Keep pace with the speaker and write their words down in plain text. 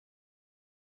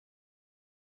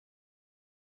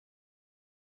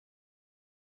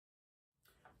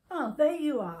Oh, there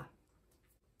you are.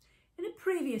 In a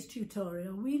previous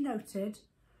tutorial, we noted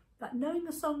that knowing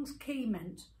the song's key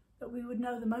meant that we would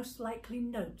know the most likely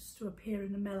notes to appear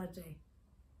in a melody.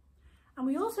 And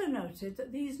we also noted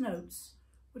that these notes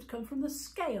would come from the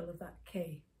scale of that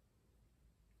key.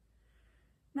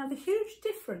 Now, the huge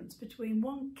difference between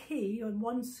one key on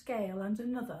one scale and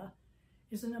another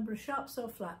is the number of sharps or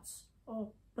flats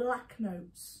or black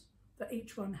notes that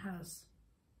each one has.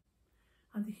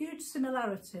 And the huge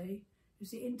similarity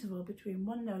is the interval between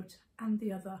one note and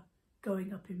the other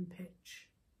going up in pitch.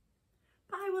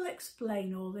 But I will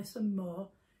explain all this and more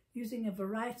using a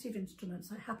variety of instruments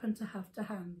I happen to have to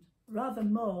hand. Rather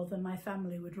more than my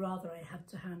family would rather I had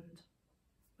to hand.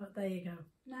 But there you go.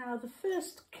 Now, the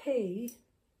first key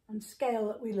and scale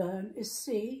that we learn is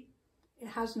C. It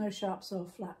has no sharps or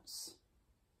flats.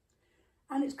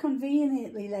 And it's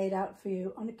conveniently laid out for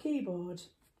you on a keyboard.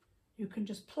 You can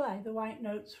just play the white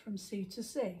notes from C to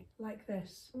C, like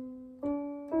this.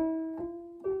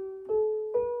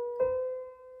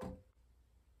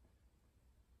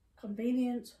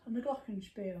 Convenient on the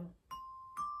glockenspiel.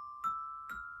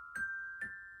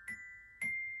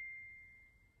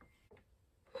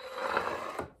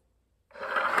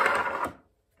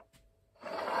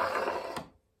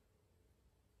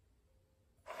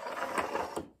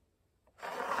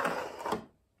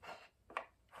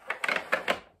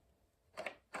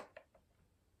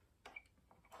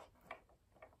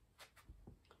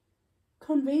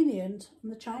 Convenient on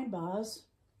the chime bars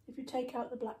if you take out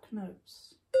the black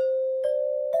notes.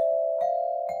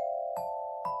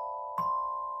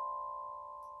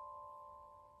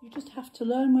 You just have to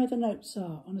learn where the notes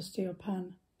are on a steel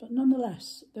pan, but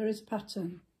nonetheless there is a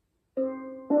pattern.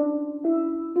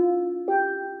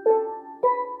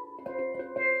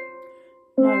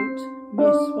 Note,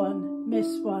 miss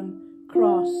one,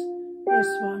 cross, miss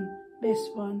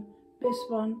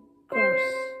one, cross.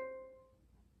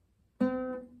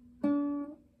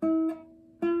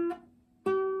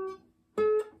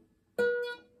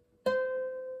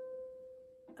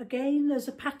 Again, there's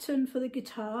a pattern for the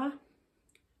guitar.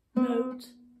 Note,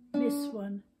 miss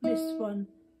one, next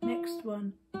one,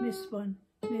 miss one,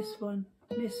 next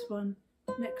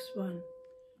one.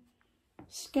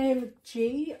 Scale of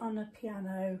G on a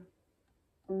piano.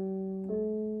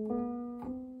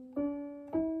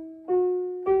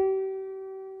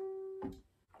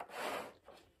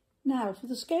 Now, for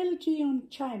the scale of G on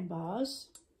chime bars,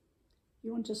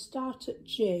 you want to start at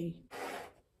G.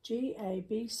 G, A,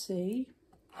 B, C,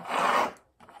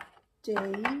 D,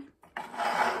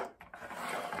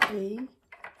 E,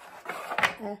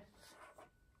 F,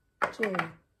 G.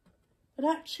 But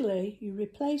actually you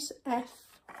replace F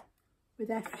with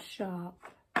F sharp.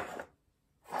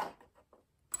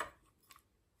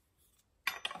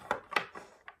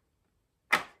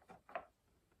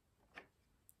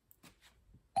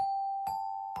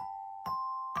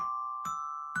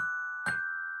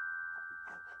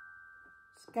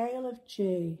 Scale of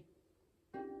G.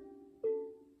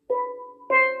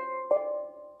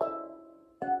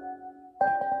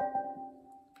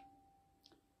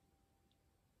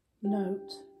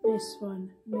 Note, miss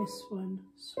one,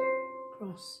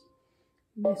 cross,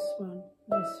 miss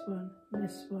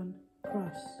one,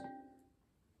 cross.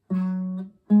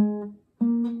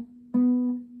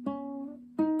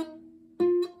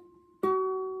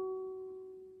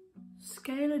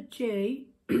 Scale of G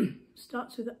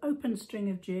starts with the open string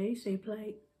of G, so you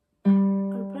play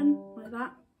open like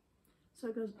that. So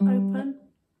it goes open,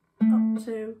 up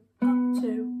two,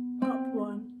 up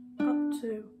one, up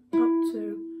two, up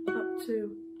two, up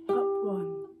two, up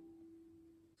one.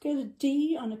 Scale of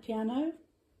D on a piano.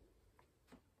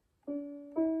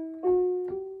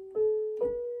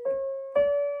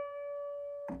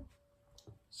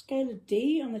 Scale of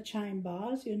D on the chime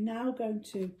bars. You're now going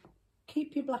to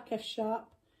keep your black F sharp,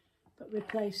 but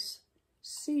replace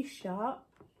C sharp,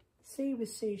 C with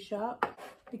C sharp,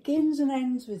 begins and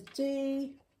ends with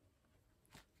D.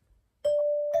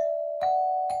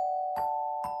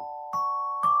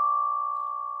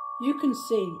 You can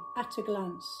see at a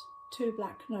glance 2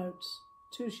 black notes,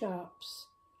 2 sharps.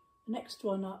 The next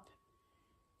one up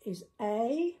is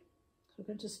A. So we're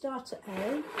going to start at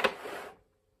A.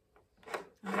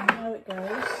 And now it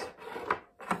goes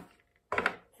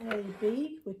A,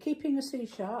 B. We're keeping the C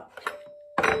sharp.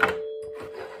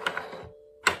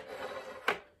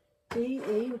 D,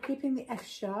 E. We're keeping the F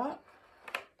sharp.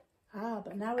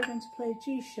 But now we're going to play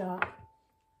G sharp,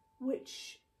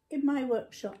 which in my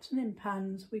workshops and in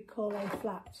pans we call A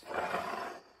flat.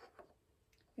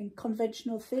 In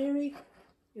conventional theory,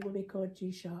 it will be called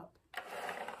G sharp.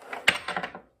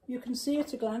 You can see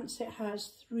at a glance it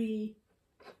has 3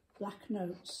 black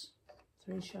notes,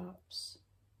 3 sharps.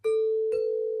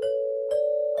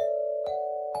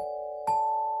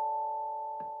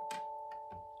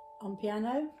 On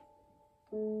piano,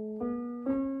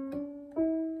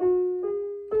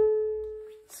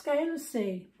 scale of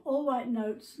C, all white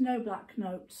notes, no black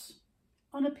notes.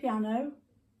 On a piano,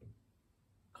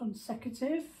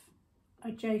 consecutive,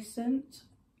 adjacent,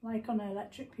 like on an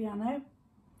electric piano.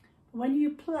 When you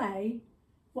play,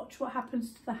 watch what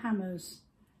happens to the hammers.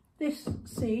 This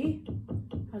C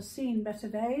has seen better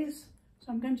days,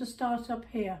 so I'm going to start up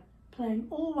here, playing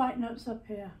all white notes up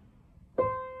here.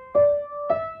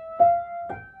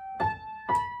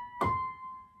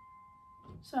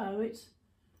 So it's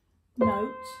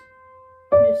note,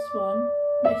 miss one,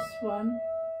 miss one,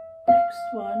 next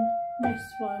one, miss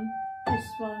one, miss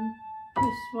one,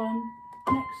 miss one,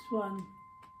 next one.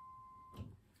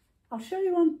 I'll show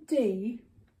you on D,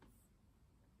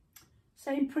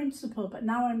 same principle, but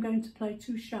now I'm going to play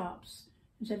 2 sharps.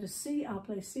 Instead of C, I'll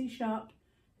play C sharp.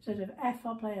 Instead of F,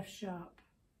 I'll play F sharp.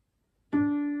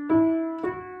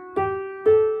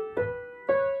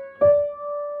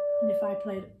 And if I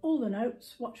played all the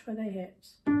notes, watch where they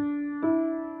hit.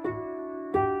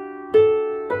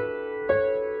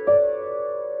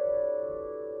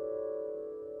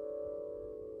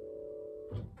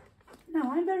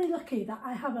 Now I'm very lucky that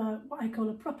I have what I call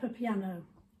a proper piano,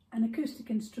 an acoustic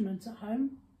instrument at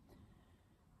home,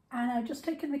 and I've just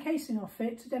taken the casing off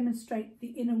it to demonstrate the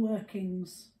inner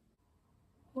workings.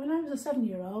 When I was a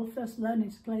 7-year-old first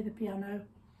learning to play the piano,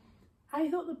 I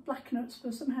thought the black notes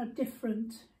were somehow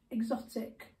different,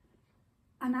 exotic,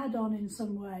 an add-on in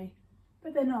some way,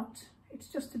 but they're not. It's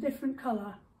just a different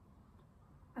colour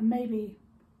and maybe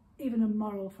even a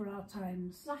moral for our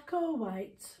times. Black or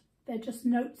white, they're just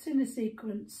notes in a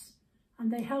sequence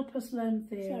and they help us learn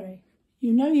theory.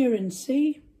 You know you're in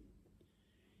C,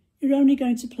 you're only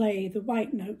going to play the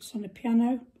white notes on a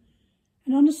piano,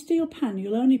 and on a steel pan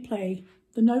you'll only play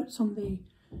the notes on the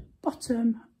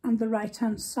bottom and the right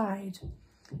hand side.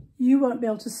 You won't be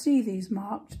able to see these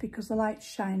marked because the light's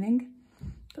shining,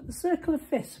 but the circle of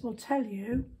fifths will tell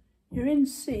you you're in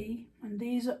C and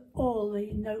these are all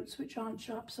the notes which aren't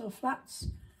sharps or flats,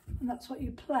 and that's what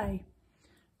you play.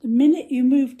 The minute you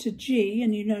move to G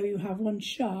and you know you have 1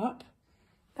 sharp,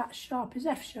 that sharp is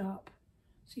F sharp.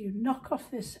 So you knock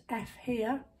off this F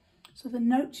here, so the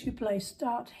notes you play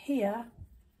start here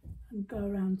and go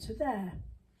around to there.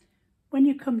 When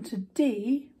you come to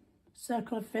D,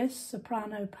 circle of fifths,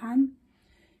 soprano pan,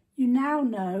 you now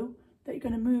know that you're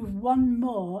going to move 1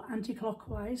 more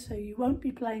anti-clockwise, so you won't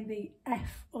be playing the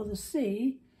F or the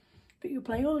C, but you'll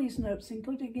play all these notes,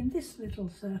 including in this little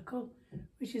circle,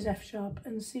 which is F sharp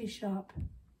and C sharp,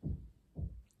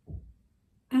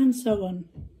 and so on.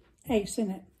 Ace,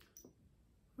 innit?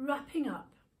 Wrapping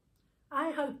up,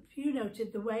 I hope you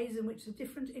noted the ways in which the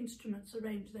different instruments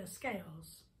arrange their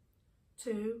scales.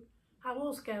 2, how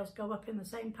all scales go up in the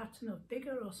same pattern of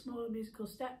bigger or smaller musical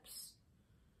steps.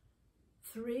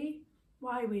 3,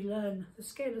 why we learn the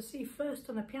scale of C first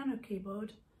on a piano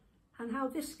keyboard and how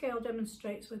this scale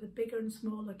demonstrates where the bigger and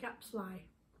smaller gaps lie.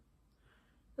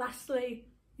 Lastly,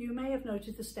 you may have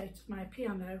noted the state of my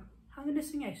piano and the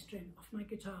missing A string off my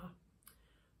guitar.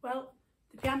 Well,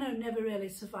 the piano never really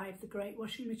survived the great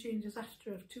washing machine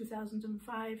disaster of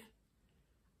 2005,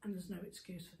 and there's no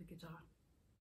excuse for the guitar.